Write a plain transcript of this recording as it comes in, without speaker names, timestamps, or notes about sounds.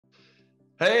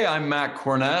Hey, I'm Matt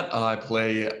Cornett. I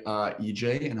play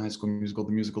EJ in High School Musical,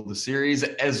 the musical, the series,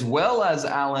 as well as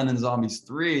Alan in Zombies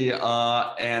 3.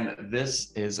 And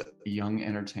this is Young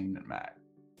Entertainment Mag.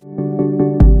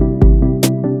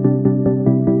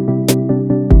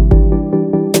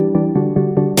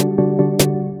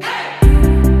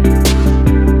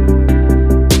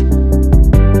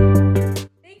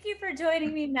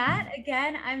 Joining me, Matt.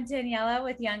 Again, I'm Daniela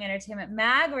with Young Entertainment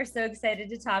Mag. We're so excited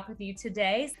to talk with you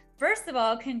today. First of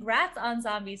all, congrats on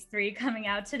Zombies 3 coming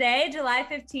out today, July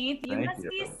 15th. You must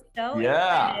be so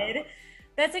excited.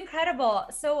 That's incredible.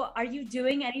 So are you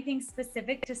doing anything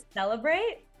specific to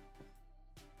celebrate?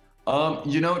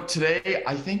 Today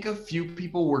I think a few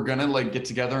people were gonna get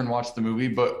together and watch the movie,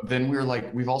 but then we were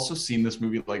like, we've also seen this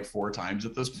movie like 4 times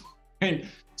at this point.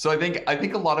 So I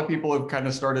think a lot of people have kind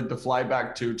of started to fly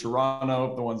back to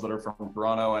Toronto, the ones that are from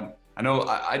Toronto, and I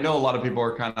know a lot of people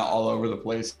are kind of all over the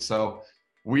place. So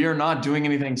we are not doing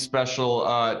anything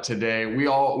special today. We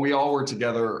all were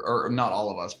together, or not all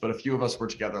of us, but a few of us were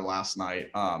together last night,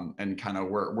 and kind of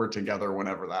we're together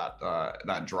whenever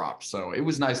that dropped. So it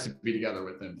was nice to be together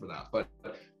with them for that. But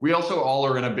we also all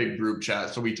are in a big group chat,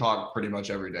 so we talk pretty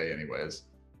much every day, anyways.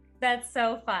 That's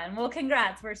so fun. Well,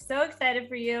 congrats. We're so excited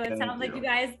for you. It sounds like you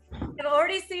guys have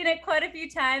already seen it quite a few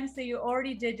times, so you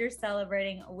already did your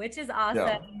celebrating, which is awesome.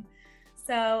 Yeah.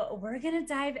 So we're going to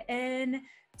dive in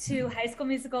to High School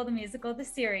Musical, the musical, the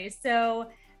series. So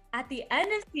at the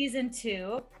end of season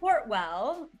 2,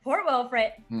 Portwell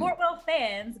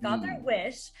fans got their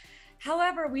wish.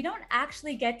 However, we don't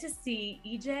actually get to see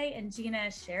EJ and Gina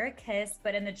share a kiss,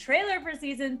 but in the trailer for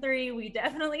season 3, we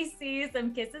definitely see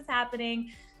some kisses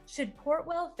happening. Should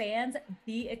Portwell fans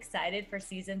be excited for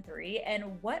season 3?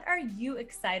 And what are you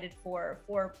excited for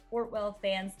Portwell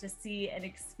fans to see and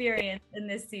experience in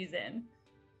this season?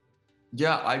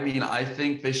 Yeah, I mean, I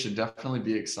think they should definitely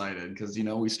be excited because,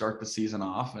 we start the season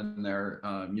off and they're,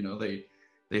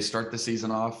 they start the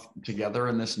season off together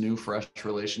in this new, fresh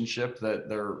relationship that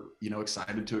they're,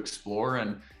 excited to explore.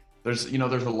 And there's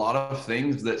a lot of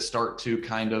things that start to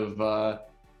kind of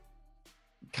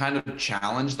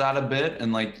challenge that a bit.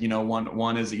 And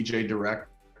one is EJ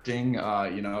directing,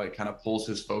 it kind of pulls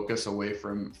his focus away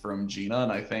from Gina.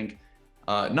 And I think,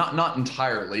 not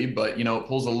entirely, but it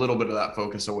pulls a little bit of that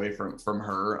focus away from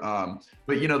her.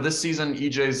 But this season,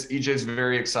 EJ's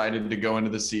very excited to go into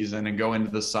the season and go into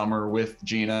the summer with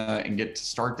Gina and get to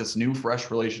start this new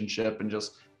fresh relationship and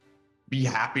just be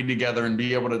happy together and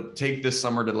be able to take this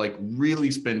summer to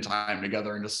really spend time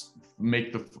together and just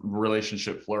make the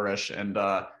relationship flourish. And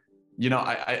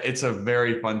it's a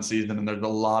very fun season, and there's a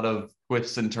lot of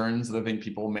twists and turns that I think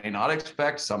people may not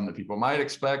expect, some that people might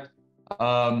expect.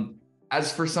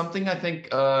 As for something I think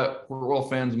Portwell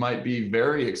fans might be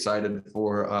very excited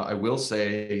for, I will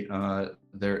say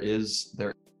there is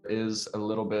a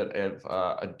little bit of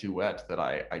a duet that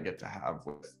I get to have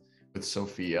with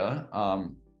Sophia.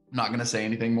 I'm not going to say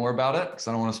anything more about it because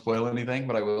I don't want to spoil anything,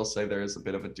 but I will say there is a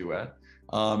bit of a duet,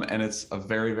 and it's a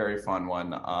very, very fun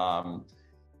one.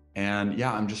 And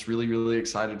yeah, I'm just really, really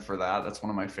excited for that. That's one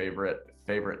of my favorite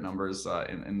numbers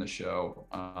in the show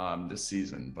this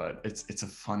season, but it's a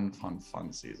fun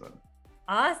season.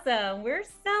 Awesome. We're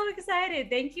so excited.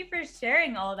 Thank you for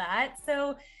sharing all that.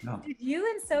 So did you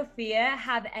and Sophia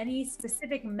have any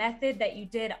specific method that you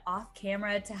did off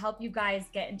camera to help you guys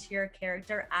get into your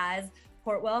character as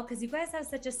Portwell? Because you guys have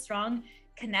such a strong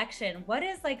connection. What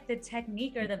is the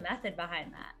technique or the method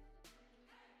behind that?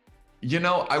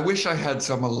 I wish I had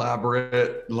some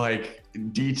elaborate,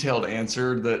 detailed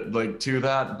answer to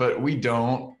that, but we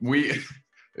don't.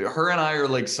 Her and I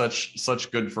are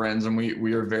such good friends, and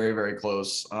we are very, very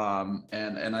close.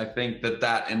 And I think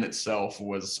that in itself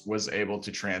was able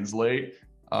to translate,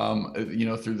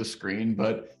 through the screen.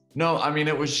 But no, I mean,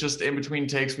 it was just in between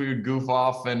takes, we would goof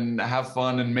off and have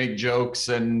fun and make jokes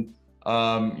and,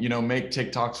 make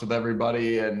TikToks with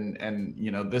everybody. And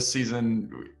this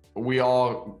season we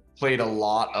all played a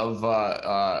lot of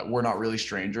We're Not Really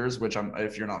Strangers, which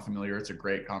if you're not familiar, it's a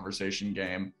great conversation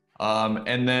game.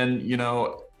 And then,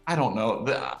 I don't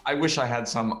know, I wish I had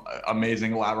some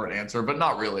amazing elaborate answer, but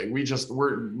not really. We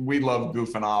love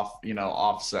goofing off,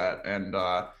 offset.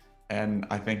 And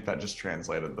I think that just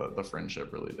translated the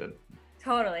friendship really did.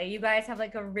 Totally. You guys have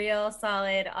a real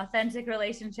solid, authentic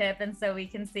relationship. And so we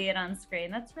can see it on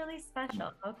screen. That's really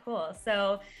special. Oh, cool.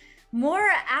 So more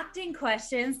acting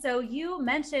questions. So you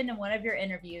mentioned in one of your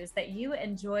interviews that you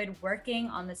enjoyed working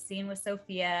on the scene with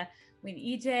Sophia when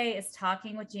EJ is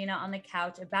talking with Gina on the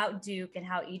couch about Duke and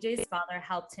how EJ's father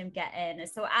helped him get in.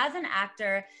 So as an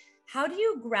actor, how do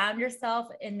you ground yourself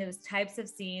in those types of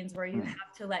scenes where you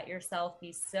have to let yourself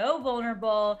be so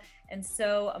vulnerable and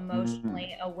so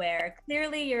emotionally aware?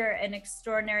 Clearly, you're an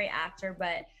extraordinary actor,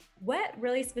 but what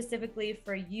really specifically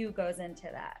for you goes into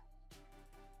that?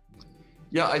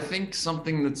 Yeah, I think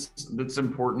something that's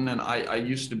important, and I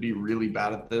used to be really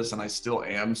bad at this, and I still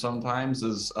am sometimes,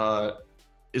 is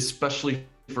especially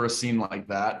for a scene like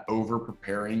that, over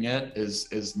preparing it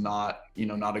is not, you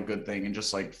know, not a good thing, and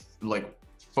just like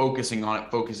focusing on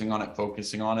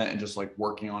it, and just like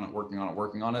working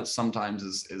on it sometimes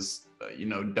is you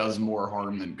know, does more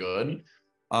harm than good.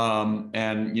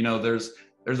 And you know, there's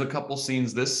a couple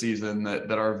scenes this season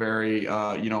that are very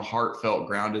you know, heartfelt,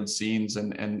 grounded scenes,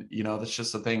 and you know, that's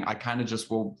just the thing. I kind of just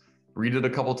will read it a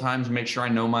couple times, make sure I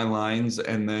know my lines,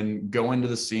 and then go into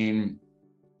the scene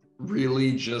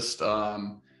really just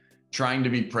trying to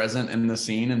be present in the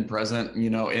scene, and present, you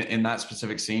know, in that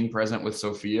specific scene, present with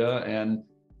Sophia, and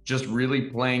just really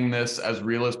playing this as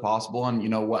real as possible. And you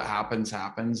know, what happens,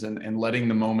 and letting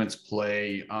the moments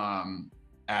play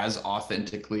as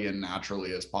authentically and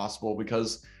naturally as possible.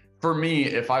 Because for me,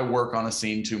 if I work on a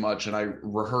scene too much and I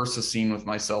rehearse a scene with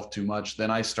myself too much,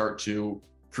 then I start to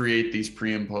create these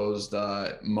pre-imposed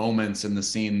moments in the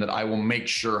scene that I will make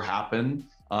sure happen,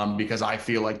 because I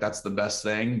feel like that's the best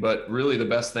thing. But really, the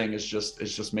best thing is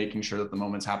just making sure that the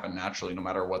moments happen naturally, no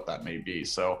matter what that may be.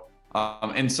 So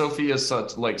and Sophie is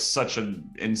such an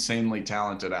insanely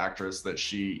talented actress that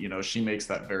she, you know, she makes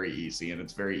that very easy, and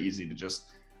it's very easy to just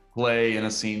play in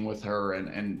a scene with her,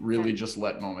 and really just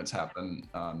let moments happen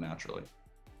naturally.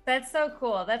 That's so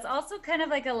cool. That's also kind of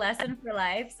like a lesson for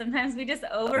life. Sometimes we just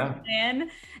overplan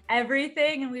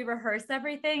everything and we rehearse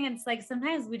everything. And it's like,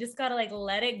 sometimes we just got to like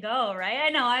let it go, right? I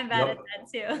know I'm bad at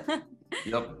that too.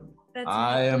 Yep. That's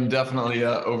I am definitely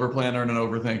a overplanner and an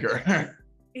overthinker.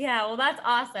 Yeah, well, that's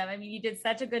awesome. I mean, you did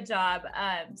such a good job.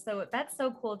 So that's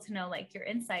so cool to know, like, your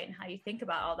insight and how you think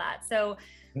about all that. So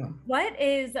what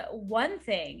is one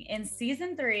thing in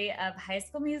season 3 of High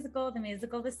School Musical, the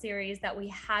musical, the series, that we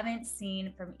haven't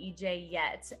seen from EJ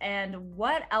yet? And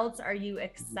what else are you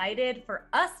excited for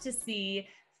us to see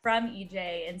from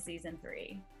EJ in season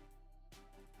 3?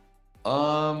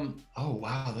 Oh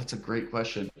wow, that's a great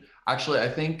question. Actually, I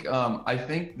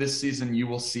think this season you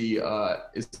will see,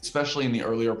 especially in the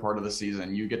earlier part of the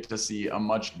season, you get to see a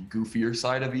much goofier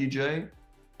side of EJ.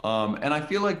 And I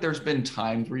feel like there's been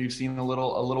times where you've seen a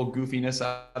little goofiness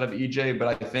out of EJ, but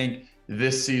I think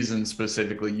this season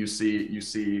specifically, you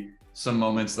see some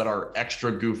moments that are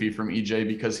extra goofy from EJ,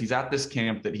 because he's at this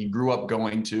camp that he grew up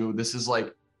going to. This is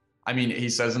like, I mean, he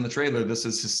says in the trailer, this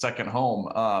is his second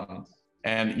home.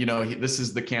 And you know, this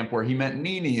is the camp where he met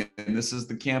Nene, and this is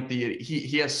the camp that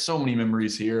he has so many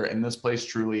memories here, and this place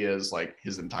truly is like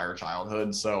his entire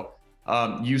childhood. So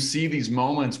you see these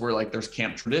moments where like there's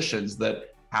camp traditions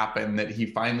that happen, that he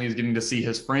finally is getting to see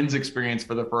his friends experience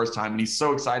for the first time, and he's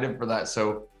so excited for that.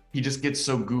 So he just gets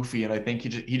so goofy, and I think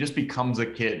he just becomes a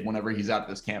kid whenever he's at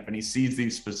this camp, and he sees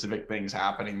these specific things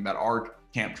happening that are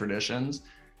camp traditions.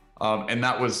 And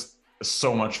that was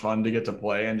so much fun to get to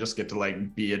play and just get to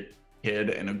like be a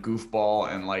kid and a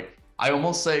goofball. And like, I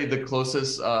almost say the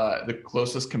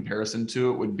closest comparison to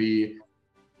it would be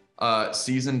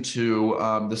season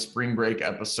 2, the spring break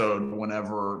episode,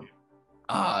 whenever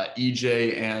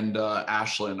EJ and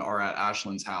Ashlyn are at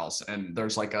Ashlyn's house, and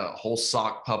there's like a whole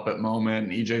sock puppet moment,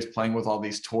 and EJ's playing with all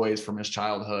these toys from his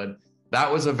childhood.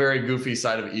 That was a very goofy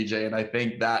side of EJ, and I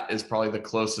think that is probably the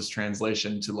closest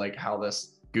translation to like how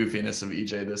this goofiness of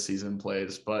EJ this season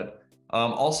plays. But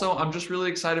also, I'm just really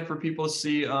excited for people to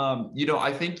see, you know,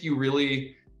 I think you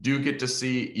really do get to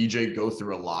see EJ go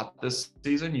through a lot this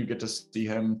season. You get to see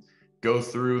him go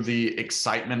through the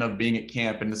excitement of being at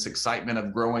camp, and this excitement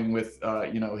of growing with,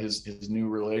 you know, his new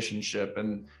relationship.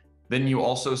 And then you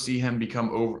also see him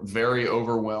become very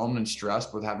overwhelmed and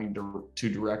stressed with having to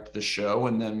direct the show,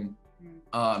 and then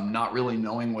not really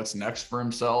knowing what's next for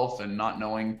himself, and not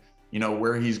knowing, you know,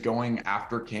 where he's going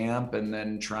after camp, and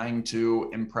then trying to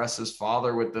impress his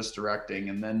father with this directing.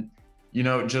 And then, you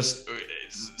know, just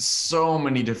so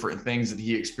many different things that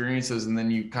he experiences. And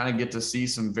then you kind of get to see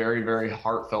some very, very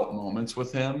heartfelt moments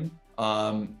with him,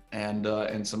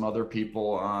 and some other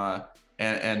people.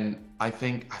 And I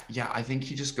think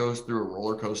he just goes through a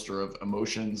roller coaster of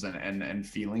emotions and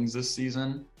feelings this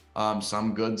season.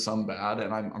 Some good, some bad.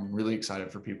 And I'm really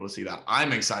excited for people to see that.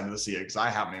 I'm excited to see it because I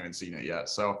haven't even seen it yet.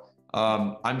 So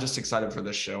I'm just excited for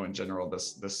this show in general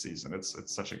this season. It's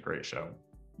such a great show.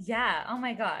 Yeah. Oh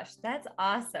my gosh. That's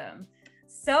awesome.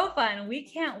 So fun. We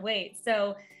can't wait.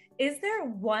 So Is there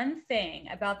one thing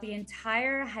about the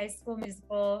entire High School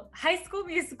Musical,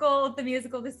 the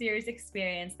musical, the series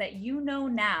experience that you know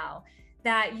now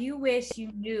that you wish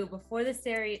you knew before the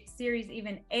series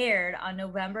even aired on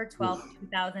November 12th,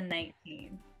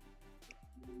 2019?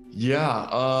 Yeah,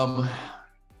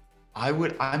 I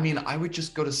would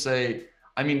just go to say,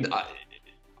 I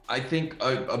think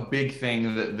a big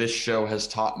thing that this show has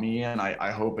taught me, and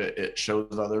I hope it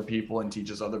shows other people and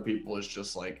teaches other people, is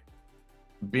just like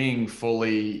being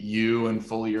fully you and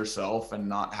fully yourself, and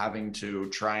not having to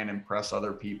try and impress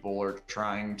other people or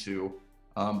trying to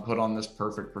put on this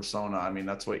perfect persona. I mean,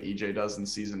 that's what EJ does in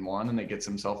season 1, and it gets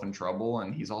himself in trouble,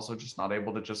 and he's also just not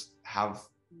able to just have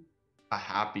a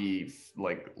happy,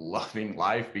 like, loving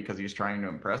life because he's trying to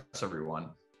impress everyone.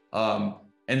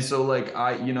 And so, like,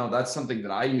 that's something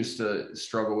that I used to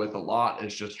struggle with a lot,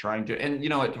 is just trying to, and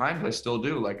at times I still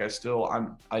do, like, I still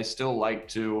like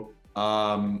to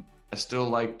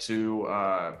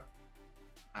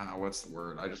what's the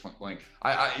word? I just went blank.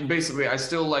 I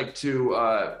still like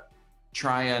to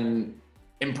try and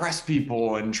impress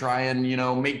people and try and,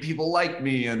 make people like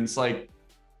me. And it's like,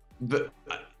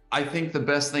 I think the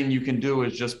best thing you can do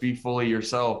is just be fully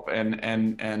yourself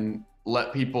and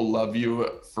let people love you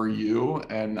for you.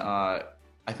 And I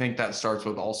think that starts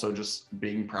with also just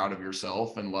being proud of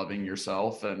yourself and loving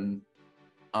yourself, and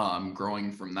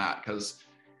growing from that. Because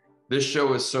this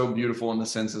show is so beautiful in the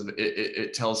sense of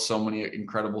it tells so many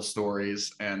incredible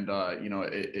stories, and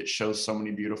it shows so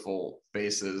many beautiful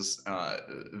faces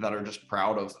that are just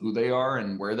proud of who they are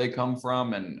and where they come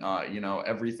from, and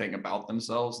everything about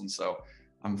themselves. And so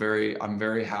I'm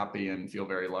very happy and feel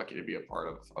very lucky to be a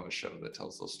part of a show that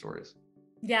tells those stories.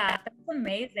 Yeah, that's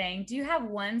amazing. Do you have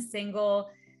one single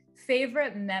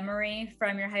favorite memory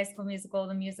from your High School Musical,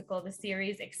 the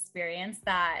series experience,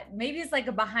 that maybe is like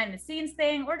a behind the scenes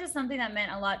thing, or just something that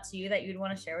meant a lot to you that you'd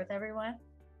want to share with everyone?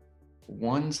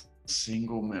 One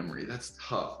single memory, that's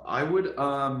tough. I would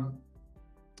go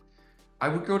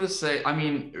to say,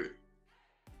 okay,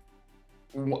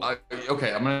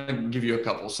 I'm gonna give you a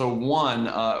couple. So one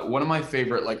of my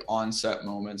favorite, like, on-set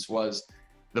moments was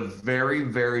the very,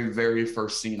 very, very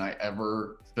first scene I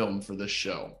ever filmed for this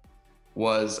show.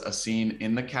 Was a scene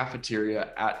in the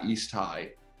cafeteria at East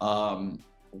High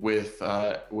with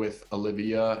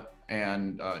Olivia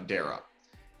and Dara.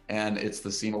 And it's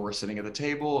the scene where we're sitting at the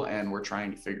table and we're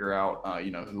trying to figure out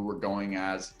who we're going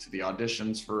as to the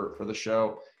auditions for the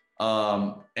show.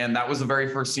 And that was the very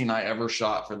first scene I ever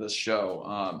shot for this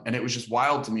show. And it was just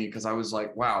wild to me because I was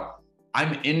like, wow,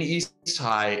 I'm in East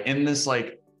High in this,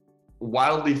 like,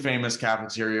 wildly famous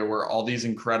cafeteria where all these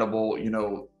incredible,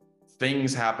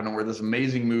 things happen, and where this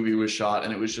amazing movie was shot.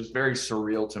 And it was just very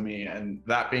surreal to me. And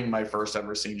that being my first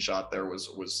ever scene shot there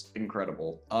was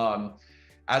incredible. In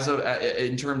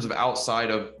terms of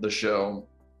outside of the show,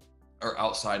 or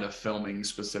outside of filming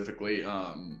specifically,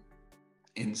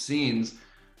 in scenes,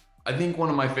 I think one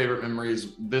of my favorite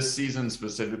memories this season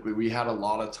specifically, we had a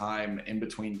lot of time in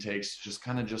between takes to just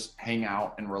kind of just hang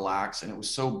out and relax. And it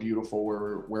was so beautiful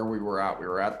where we were at. We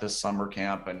were at this summer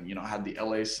camp and, had the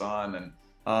LA sun. And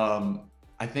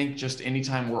I think just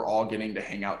anytime we're all getting to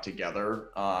hang out together,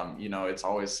 it's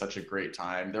always such a great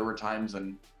time. There were times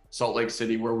in Salt Lake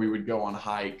City where we would go on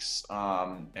hikes,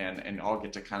 and all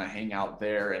get to kind of hang out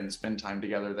there and spend time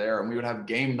together there. And we would have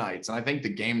game nights. And I think the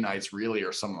game nights really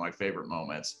are some of my favorite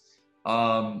moments.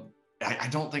 I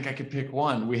don't think I could pick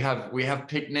one. We have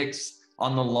picnics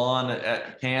on the lawn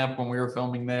at camp when we were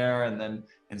filming there. And then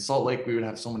in Salt Lake, we would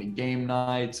have so many game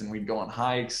nights and we'd go on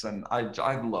hikes, and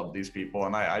I love these people,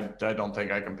 and I don't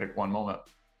think I can pick one moment.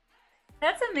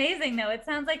 That's amazing though. It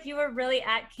sounds like you were really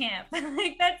at camp.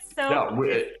 Like, that's so yeah,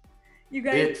 you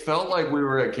guys, it felt like we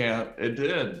were at camp. It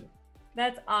did.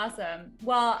 That's awesome.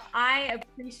 Well, I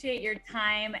appreciate your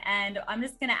time, and I'm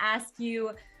just gonna ask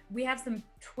you, we have some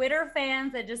Twitter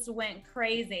fans that just went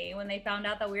crazy when they found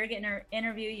out that we were getting to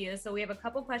interview you. So we have a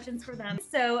couple questions for them.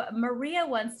 So Maria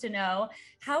wants to know,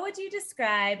 how would you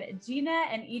describe Gina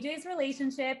and EJ's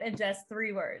relationship in just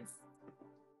 3 words?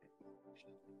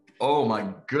 Oh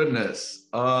my goodness.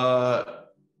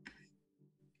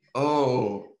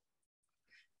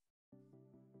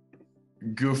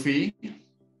 Goofy.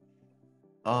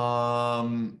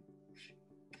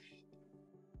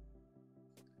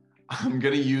 I'm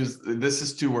gonna use, this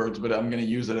is 2 words, but I'm gonna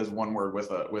use it as 1 word with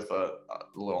a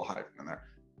little hyphen in there.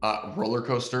 Roller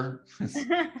coaster. It's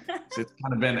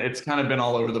kind of been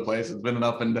all over the place. It's been an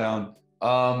up and down.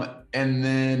 And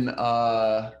then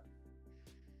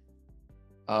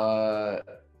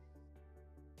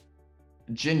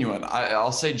genuine.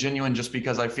 I'll say genuine just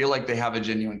because I feel like they have a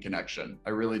genuine connection. I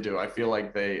really do. I feel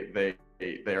like they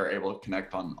they are able to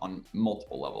connect on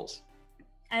multiple levels.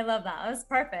 I love that. That was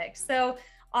perfect. So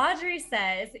Audrey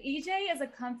says, EJ is a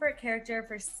comfort character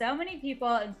for so many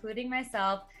people, including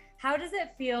myself. How does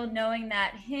it feel knowing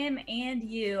that him and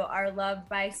you are loved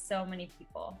by so many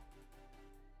people?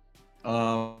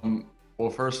 Well,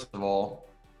 first of all,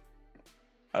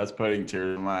 that's putting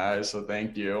tears in my eyes, so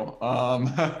thank you.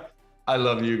 I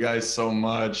love you guys so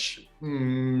much.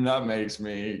 That makes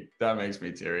me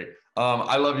teary.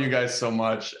 I love you guys so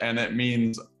much, and it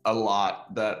means a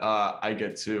lot that I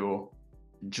get to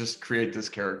just create this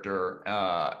character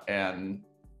and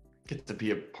get to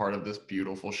be a part of this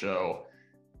beautiful show.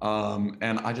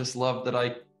 And I just love that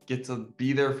I get to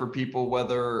be there for people,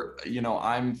 whether, you know,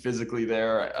 I'm physically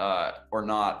there or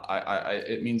not.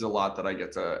 It means a lot that I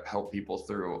get to help people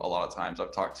through a lot of times.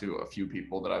 I've talked to a few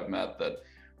people that I've met that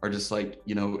are just like,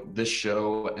 you know, this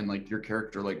show and like your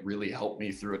character like really helped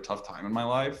me through a tough time in my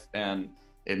life, and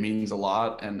it means a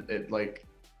lot. And it like,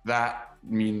 that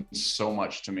means so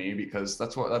much to me, because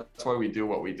that's why we do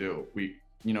what we do. We,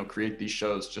 you know, create these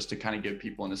shows just to kind of give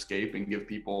people an escape and give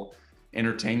people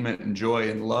entertainment and joy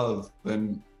and love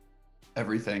and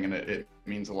everything. And it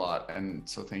means a lot. And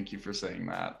so thank you for saying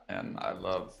that. And I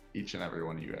love each and every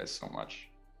one of you guys so much.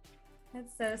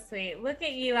 That's so sweet. Look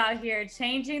at you out here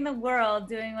changing the world,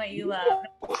 doing what you love.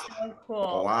 That's so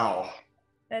cool. Wow.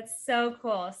 That's so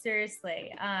cool.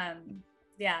 Seriously.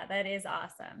 Yeah, that is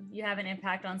awesome. You have an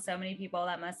impact on so many people.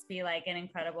 That must be like an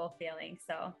incredible feeling.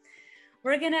 So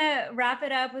we're going to wrap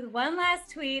it up with one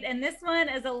last tweet. And this one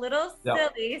is a little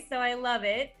silly, so I love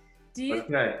it. Do you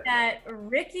think that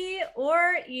Ricky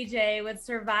or EJ would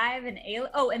survive an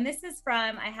alien? Oh, and this is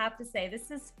from, I have to say,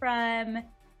 this is from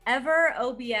Ever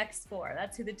OBX4.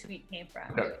 That's who the tweet came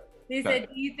from. They said,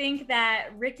 do you think that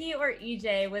Ricky or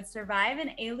EJ would survive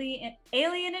an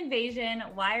alien invasion?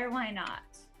 Why or why not?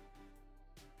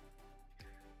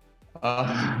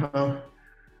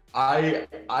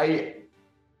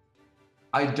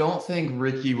 I don't think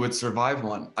Ricky would survive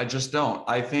one. I just don't.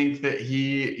 I think that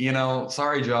he, you know,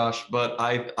 sorry, Josh, but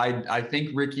I think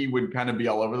Ricky would kind of be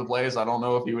all over the place. I don't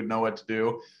know if he would know what to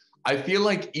do. I feel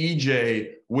like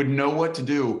EJ would know what to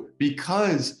do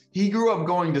because he grew up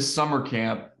going to summer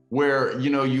camp where, you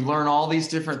know, you learn all these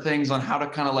different things on how to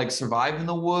kind of like survive in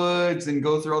the woods and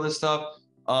go through all this stuff.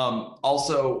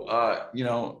 You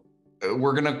know,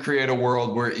 we're going to create a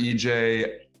world where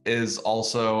EJ is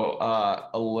also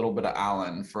a little bit of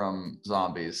Alan from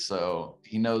Zombies. So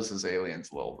he knows his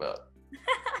aliens a little bit.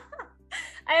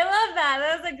 I love that.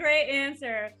 That was a great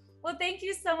answer. Well, thank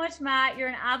you so much, Matt. You're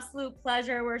an absolute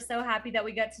pleasure. We're so happy that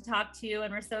we got to talk to you,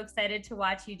 and we're so excited to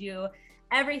watch you do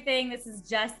everything. This is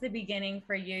just the beginning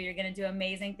for you. You're going to do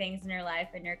amazing things in your life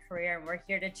and your career, and we're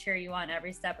here to cheer you on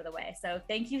every step of the way. So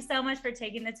thank you so much for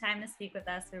taking the time to speak with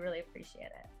us. We really appreciate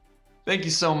it. Thank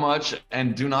you so much.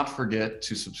 And do not forget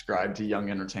to subscribe to Young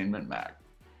Entertainment Mag.